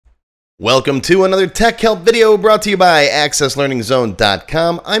Welcome to another Tech Help video brought to you by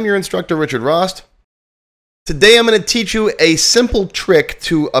AccessLearningZone.com. I'm your instructor, Richard Rost. Today I'm going to teach you a simple trick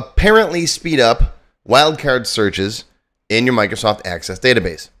to apparently speed up wildcard searches in your Microsoft Access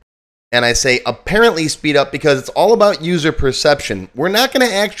database. And I say apparently speed up because it's all about user perception. We're not going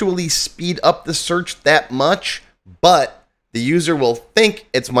to actually speed up the search that much, but the user will think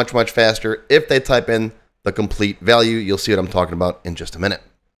it's much faster if they type in the complete value. You'll see what I'm talking about in just a minute.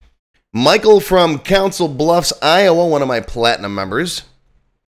 Michael from Council Bluffs, Iowa, one of my platinum members.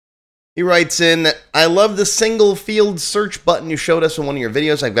 He writes in, I love the single field search button you showed us in one of your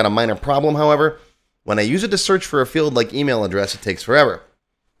videos. I've got a minor problem, however. When I use it to search for a field like email address, it takes forever.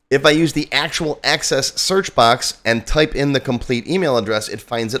 If I use the actual Access search box and type in the complete email address, it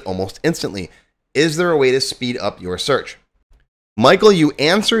finds it almost instantly. Is there a way to speed up your search? Michael, you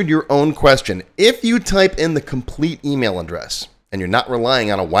answered your own question. If you type in the complete email address, and you're not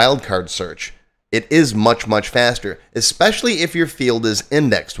relying on a wildcard search, it is much faster, especially if your field is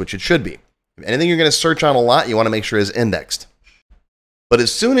indexed, which it should be. If anything you're going to search on a lot, you want to make sure is indexed. But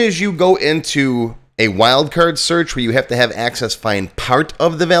as soon as you go into a wildcard search where you have to have Access find part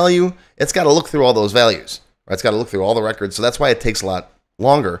of the value, it's got to look through all those values. Right? It's got to look through all the records, so that's why it takes a lot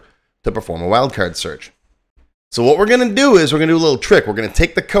longer to perform a wildcard search. So what we're going to do is we're going to do a little trick. We're going to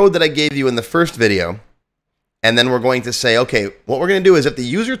take the code that I gave you in the first video, and then we're going to say, okay, what we're going to do is if the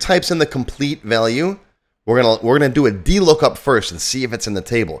user types in the complete value, we're going to do a DLOOKUP first and see if it's in the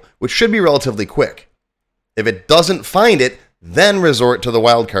table, which should be relatively quick. If it doesn't find it, then resort to the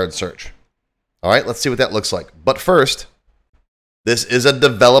wildcard search. All right, let's see what that looks like. But first, this is a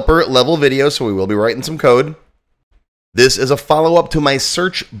developer level video, so we will be writing some code. This is a follow-up to my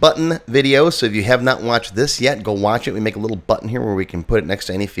search button video, so if you have not watched this yet, go watch it. We make a little button here where we can put it next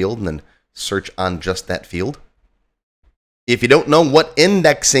to any field and then search on just that field. If you don't know what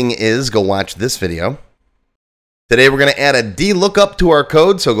indexing is, go watch this video. Today we're going to add a DLOOKUP to our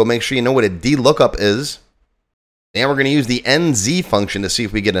code, so go make sure you know what a DLOOKUP is. And we're going to use the NZ function to see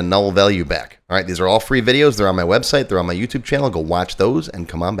if we get a null value back. All right, these are all free videos. They're on my website. They're on my YouTube channel. Go watch those and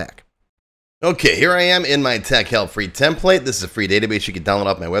come on back. Okay, here I am in my Tech Help free template. This is a free database you can download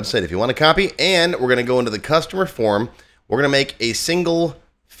off my website if you want a copy. And we're going to go into the customer form. We're going to make a single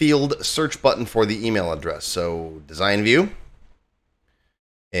field search button for the email address. So design view.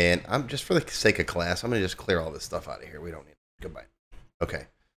 And I'm just for the sake of class, I'm going to just clear all this stuff out of here. We don't need it. Goodbye. Okay.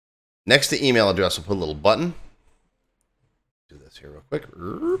 Next to email address, we'll put a little button. Do this here real quick.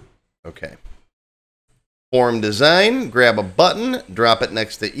 Okay. Form design, grab a button, drop it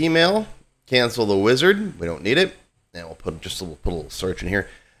next to email, cancel the wizard. We don't need it. And we'll put a little search in here.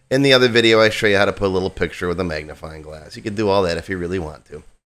 In the other video, I show you how to put a little picture with a magnifying glass. You can do all that if you really want to.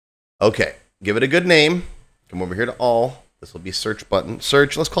 Okay. Give it a good name. Come over here to all. This will be search button.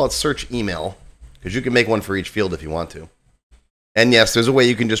 Search, let's call it search email, because you can make one for each field if you want to. And yes, there's a way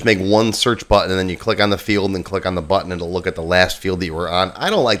you can just make one search button, and then you click on the field and then click on the button, and it'll look at the last field that you were on. I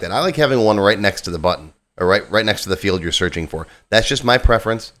don't like that. I like having one right next to the button, or right next to the field you're searching for. That's just my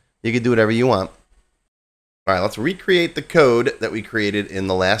preference. You can do whatever you want. All right, let's recreate the code that we created in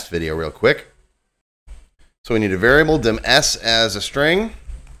the last video real quick. So we need a variable, dim s as a string,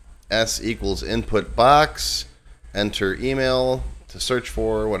 s equals input box, enter email to search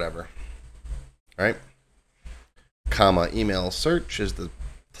for whatever. All right. Comma email search is the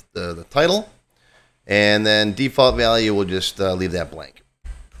title. And then default value, we'll just leave that blank.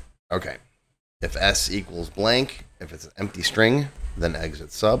 Okay. If s equals blank, if it's an empty string, then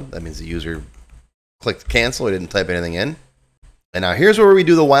exit sub. That means the user clicked cancel. He didn't type anything in. And now here's where we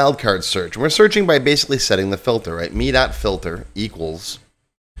do the wildcard search. We're searching by basically setting the filter, right? me.filter equals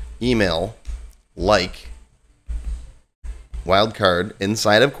email like wildcard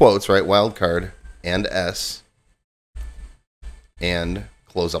inside of quotes, right? Wildcard and s, and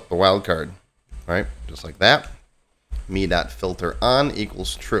close up the wildcard, right? Just like that. Me.filter on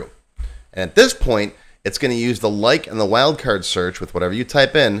equals true. And at this point, it's going to use the like and the wildcard search with whatever you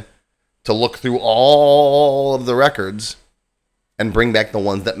type in to look through all of the records and bring back the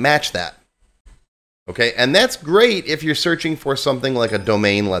ones that match that. Okay, and that's great if you're searching for something like a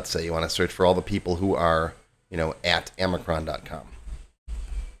domain. Let's say you want to search for all the people who are, at amacron.com,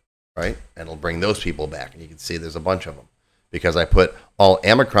 right? And it'll bring those people back. And you can see there's a bunch of them because I put all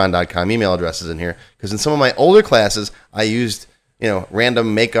amacron.com email addresses in here. Because in some of my older classes, I used,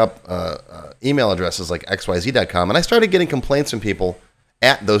 random makeup email addresses like xyz.com. And I started getting complaints from people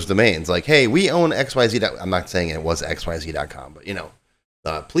at those domains. Like, hey, we own xyz. I'm not saying it was xyz.com,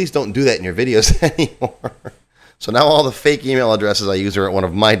 but, please don't do that in your videos anymore. So now all the fake email addresses I use are at one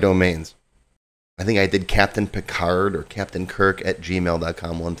of my domains. I think I did Captain Picard or Captain Kirk at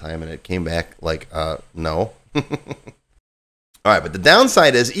gmail.com one time, and it came back like, no. All right, but the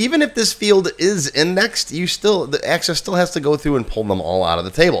downside is even if this field is indexed, the Access still has to go through and pull them all out of the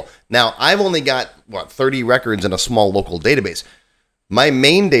table. Now, I've only got, 30 records in a small local database. My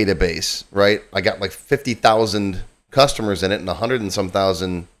main database, right, I got like 50,000 customers in it and 100 and some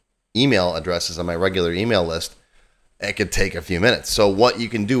thousand email addresses on my regular email list. It could take a few minutes. So what you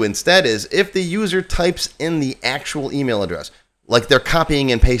can do instead is if the user types in the actual email address, like they're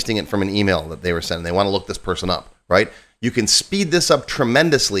copying and pasting it from an email that they were sending, they want to look this person up, right? You can speed this up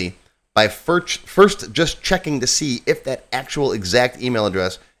tremendously by first just checking to see if that actual exact email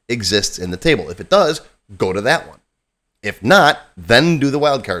address exists in the table. If it does, go to that one. If not, then do the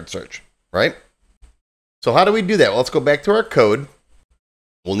wildcard search, right? So how do we do that? Well, let's go back to our code.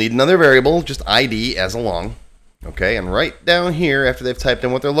 We'll need another variable, just ID as along. Okay, and right down here, after they've typed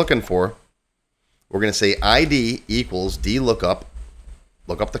in what they're looking for, we're going to say ID equals DLOOKUP.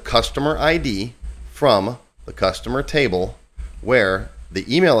 Look up the customer ID from the customer table where the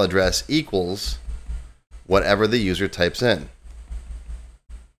email address equals whatever the user types in.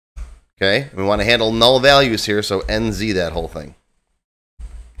 Okay, we want to handle null values here, so NZ that whole thing.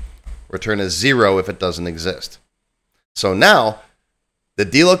 Return a 0 if it doesn't exist. So now, the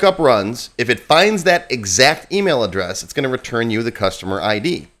DLOOKUP runs. If it finds that exact email address, it's going to return you the customer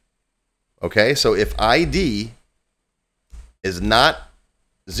ID. Okay, so if ID is not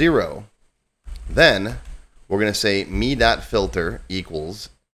 0, then we're going to say me.filter equals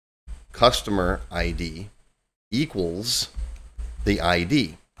customer ID equals the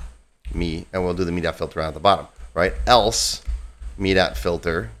ID. Me, and we'll do the me.filter at the bottom, right? Else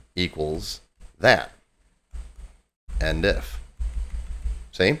me.filter equals that. And if.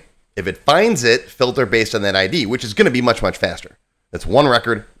 See? If it finds it, filter based on that ID, which is going to be much, much faster. That's one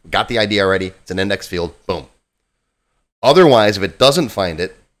record, got the ID already, it's an index field, boom. Otherwise, if it doesn't find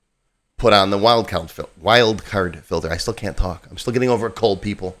it, put on the wildcard filter. I still can't talk. I'm still getting over a cold,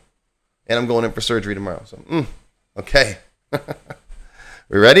 people. And I'm going in for surgery tomorrow. So, okay.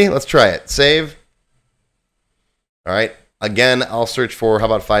 We ready? Let's try it. Save. All right. Again, I'll search for, how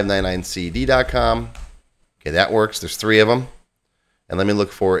about 599cd.com? Okay, that works. There's 3 of them. And let me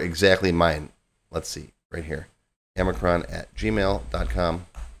look for exactly mine. Let's see, right here. amacron@gmail.com.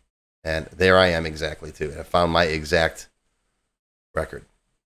 And there I am exactly, too. I found my exact record.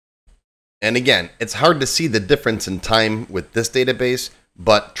 And again, it's hard to see the difference in time with this database,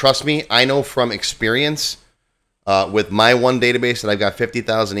 but trust me, I know from experience with my one database that I've got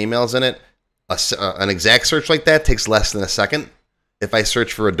 50,000 emails in it, an exact search like that takes less than a second. If I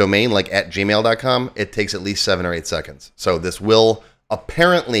search for a domain like @gmail.com, it takes at least 7 or 8 seconds. So this will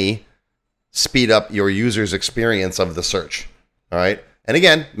apparently speed up your user's experience of the search. All right. And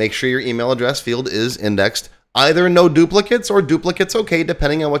again, make sure your email address field is indexed. Either no duplicates or duplicates okay,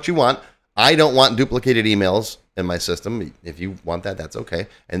 depending on what you want. I don't want duplicated emails in my system. If you want that, that's okay.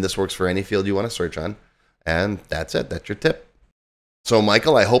 And this works for any field you want to search on. And that's it. That's your tip. So,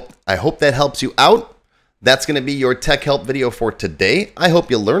 Michael, I hope that helps you out. That's going to be your tech help video for today. I hope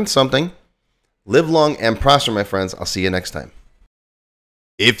you learned something. Live long and prosper, my friends. I'll see you next time.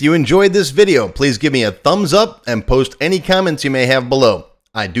 If you enjoyed this video, please give me a thumbs up and post any comments you may have below.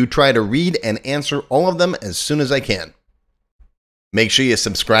 I do try to read and answer all of them as soon as I can. Make sure you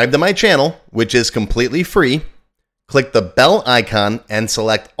subscribe to my channel, which is completely free. Click the bell icon and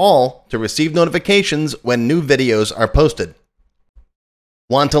select all to receive notifications when new videos are posted.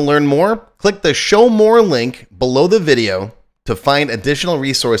 Want to learn more? Click the Show More link below the video to find additional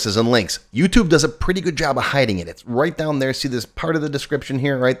resources and links. YouTube does a pretty good job of hiding it. It's right down there. See this part of the description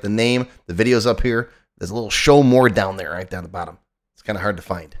here, right? The name, the video's up here. There's a little Show More down there, right down the bottom. It's kind of hard to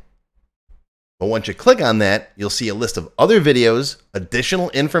find. But once you click on that, you'll see a list of other videos, additional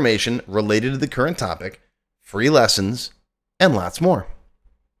information related to the current topic, free lessons, and lots more.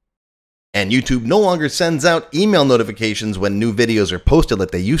 And YouTube no longer sends out email notifications when new videos are posted like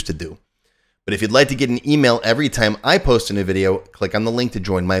they used to do. But if you'd like to get an email every time I post a new video, click on the link to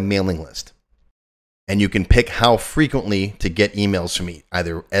join my mailing list. And you can pick how frequently to get emails from me,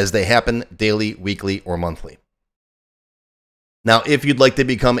 either as they happen, daily, weekly, or monthly. Now, if you'd like to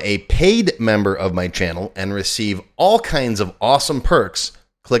become a paid member of my channel and receive all kinds of awesome perks,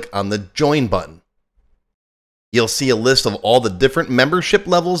 click on the Join button. You'll see a list of all the different membership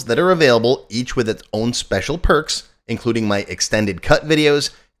levels that are available, each with its own special perks, including my extended cut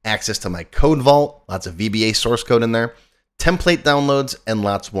videos, access to my code vault, lots of VBA source code in there, template downloads, and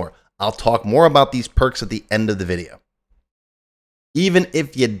lots more. I'll talk more about these perks at the end of the video. Even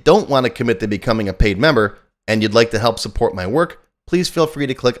if you don't want to commit to becoming a paid member and you'd like to help support my work, please feel free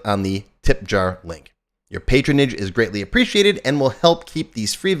to click on the tip jar link. Your patronage is greatly appreciated and will help keep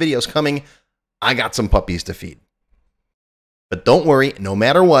these free videos coming. I got some puppies to feed. But don't worry, no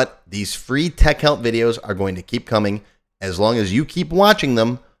matter what, these free tech help videos are going to keep coming. As long as you keep watching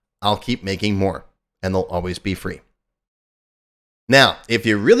them, I'll keep making more, and they'll always be free. Now, if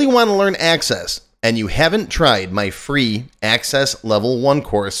you really want to learn Access and you haven't tried my free Access Level 1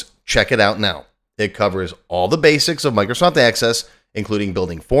 course, check it out now. It covers all the basics of Microsoft Access, including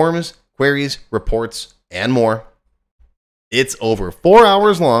building forms, queries, reports, and more. It's over 4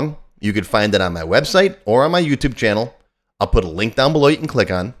 hours long. You can find it on my website or on my YouTube channel. I'll put a link down below you can click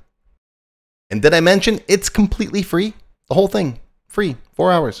on. And did I mention it's completely free? The whole thing, free,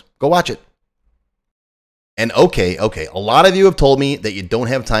 4 hours. Go watch it. And okay, a lot of you have told me that you don't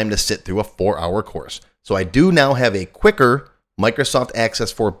have time to sit through a 4-hour course. So I do now have a quicker Microsoft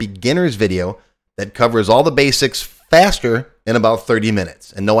Access for Beginners video that covers all the basics faster in about 30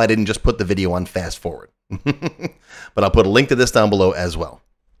 minutes. And no, I didn't just put the video on fast forward. But I'll put a link to this down below as well.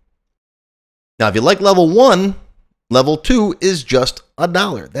 Now, if you like level 1, level 2 is just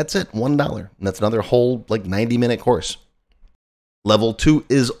 $1. That's it, $1. And that's another whole 90-minute course. Level 2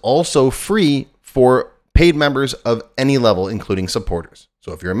 is also free for paid members of any level, including supporters.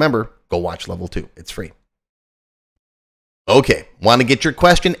 So if you're a member, go watch level 2. It's free. Okay, want to get your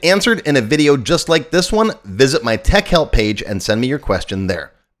question answered in a video just like this one? Visit my tech help page and send me your question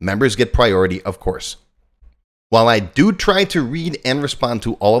there. Members get priority, of course. While I do try to read and respond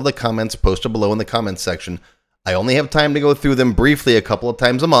to all of the comments posted below in the comments section, I only have time to go through them briefly a couple of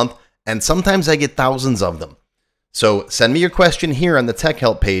times a month, and sometimes I get thousands of them. So send me your question here on the tech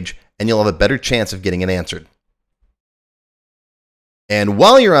help page, and you'll have a better chance of getting it answered. And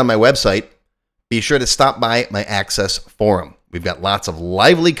while you're on my website, be sure to stop by my Access forum. We've got lots of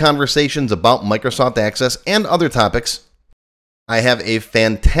lively conversations about Microsoft Access and other topics. I have a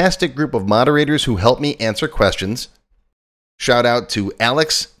fantastic group of moderators who help me answer questions. Shout out to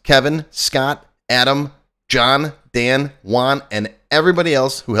Alex, Kevin, Scott, Adam, John, Dan, Juan, and everybody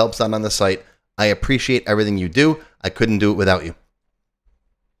else who helps out on the site. I appreciate everything you do. I couldn't do it without you.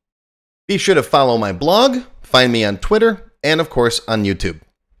 Be sure to follow my blog, find me on Twitter, and of course on YouTube.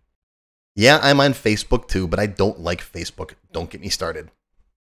 Yeah, I'm on Facebook too, but I don't like Facebook. Don't get me started.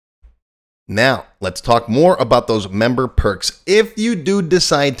 Now, let's talk more about those member perks if you do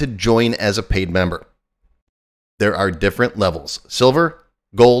decide to join as a paid member. There are different levels: Silver,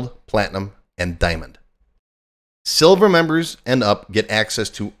 Gold, Platinum, and Diamond. Silver members and up get access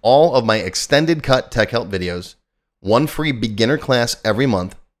to all of my extended cut tech help videos, one free beginner class every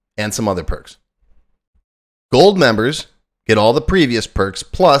month, and some other perks. Gold members get all the previous perks,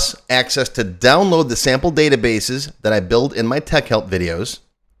 plus access to download the sample databases that I build in my tech help videos,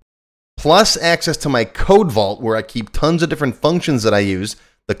 plus access to my code vault where I keep tons of different functions that I use,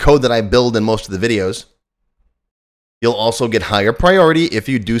 the code that I build in most of the videos. You'll also get higher priority if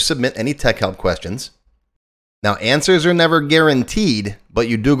you do submit any tech help questions. Now, answers are never guaranteed, but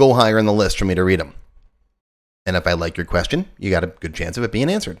you do go higher in the list for me to read them. And if I like your question, you got a good chance of it being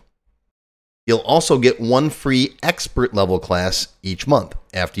answered. You'll also get one free expert level class each month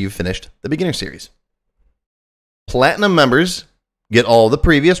after you've finished the beginner series. Platinum members get all the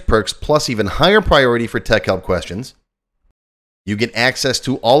previous perks plus even higher priority for tech help questions. You get access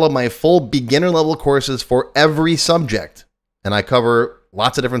to all of my full beginner level courses for every subject. And I cover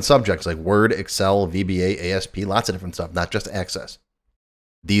lots of different subjects like Word, Excel, VBA, ASP, lots of different stuff, not just Access.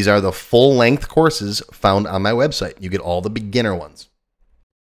 These are the full-length courses found on my website. You get all the beginner ones.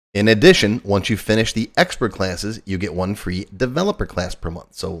 In addition, once you finish the expert classes, you get one free developer class per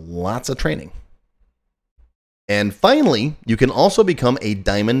month. So lots of training. And finally, you can also become a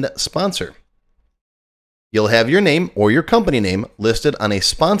Diamond sponsor. You'll have your name or your company name listed on a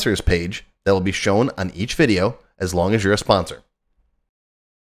sponsors page that will be shown on each video as long as you're a sponsor.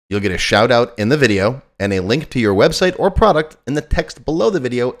 You'll get a shout out in the video and a link to your website or product in the text below the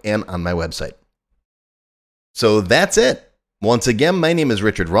video and on my website. So that's it. Once again, my name is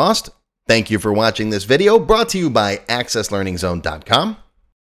Richard Rost. Thank you for watching this video brought to you by accesslearningzone.com.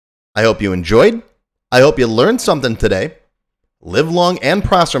 I hope you enjoyed. I hope you learned something today. Live long and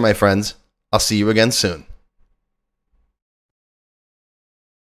prosper, my friends. I'll see you again soon.